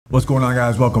What's going on,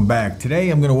 guys? Welcome back. Today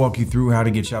I'm going to walk you through how to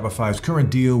get Shopify's current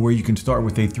deal where you can start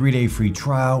with a 3-day free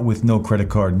trial with no credit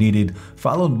card needed,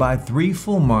 followed by 3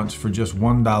 full months for just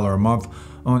 $1 a month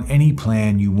on any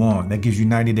plan you want. That gives you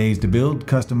 90 days to build,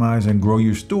 customize, and grow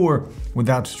your store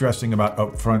without stressing about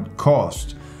upfront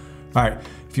costs. All right,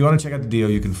 if you want to check out the deal,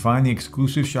 you can find the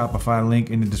exclusive Shopify link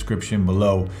in the description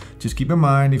below. Just keep in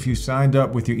mind, if you signed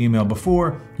up with your email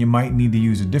before, you might need to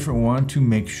use a different one to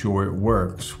make sure it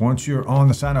works. Once you're on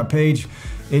the sign up page,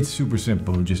 it's super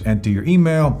simple. Just enter your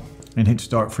email and hit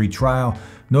start free trial.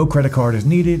 No credit card is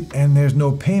needed, and there's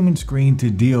no payment screen to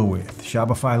deal with.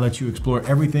 Shopify lets you explore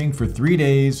everything for 3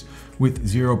 days with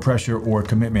zero pressure or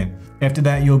commitment. After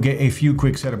that, you'll get a few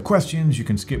quick setup questions. You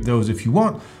can skip those if you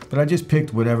want, but I just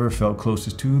picked whatever felt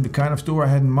closest to the kind of store I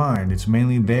had in mind. It's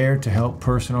mainly there to help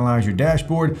personalize your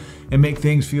dashboard and make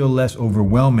things feel less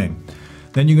overwhelming.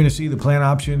 Then you're going to see the plan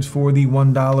options for the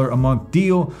 $1 a month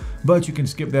deal, but you can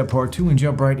skip that part too and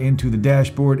jump right into the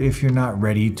dashboard if you're not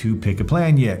ready to pick a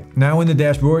plan yet. Now in the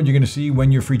dashboard, you're going to see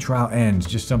when your free trial ends,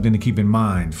 just something to keep in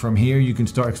mind. From here, you can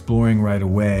start exploring right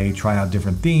away, try out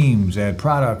different themes, add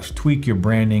products, tweak your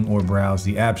branding, or browse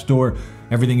the app store.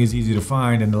 Everything is easy to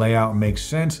find and the layout makes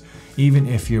sense, even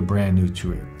if you're brand new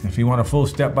to it. If you want a full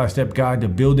step-by-step guide to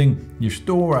building your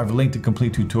store, I've linked a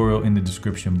complete tutorial in the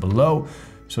description below.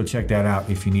 So check that out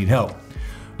if you need help.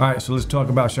 All right, so let's talk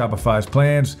about Shopify's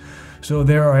plans. So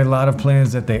there are a lot of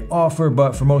plans that they offer,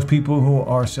 but for most people who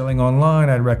are selling online,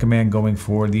 I'd recommend going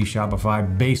for the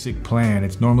Shopify basic plan.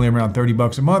 It's normally around 30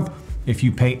 bucks a month if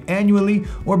you pay annually,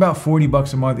 or about 40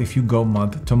 bucks a month if you go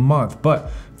month to month.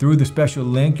 But through the special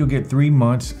link, you'll get 3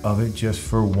 months of it just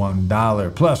for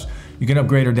 $1. Plus, you can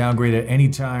upgrade or downgrade at any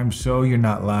time, so you're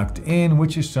not locked in,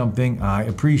 which is something I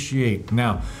appreciate.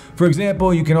 Now, for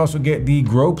example, you can also get the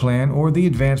Grow plan or the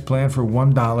Advanced plan for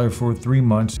 $1 for 3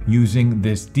 months using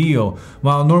this deal.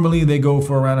 While normally they go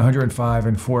for around $105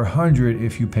 and $400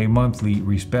 if you pay monthly,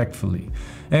 respectfully.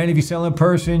 And if you sell in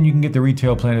person, you can get the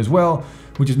retail plan as well,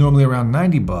 which is normally around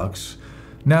 90 bucks.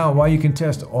 Now, while you can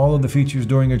test all of the features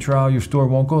during your trial, your store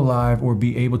won't go live or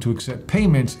be able to accept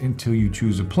payments until you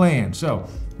choose a plan. So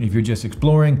if you're just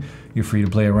exploring, you're free to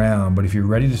play around. But if you're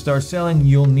ready to start selling,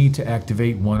 you'll need to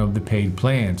activate one of the paid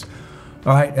plans.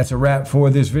 All right, that's a wrap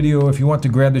for this video. If you want to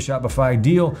grab the Shopify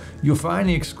deal, you'll find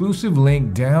the exclusive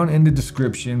link down in the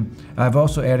description. I've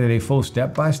also added a full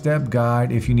step-by-step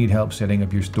guide if you need help setting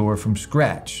up your store from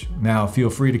scratch. Now, feel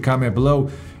free to comment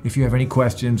below if you have any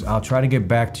questions. I'll try to get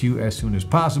back to you as soon as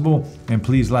possible. And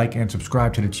please like and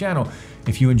subscribe to the channel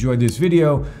if you enjoyed this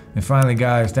video. And finally,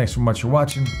 guys, thanks so much for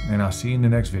watching, and I'll see you in the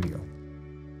next video.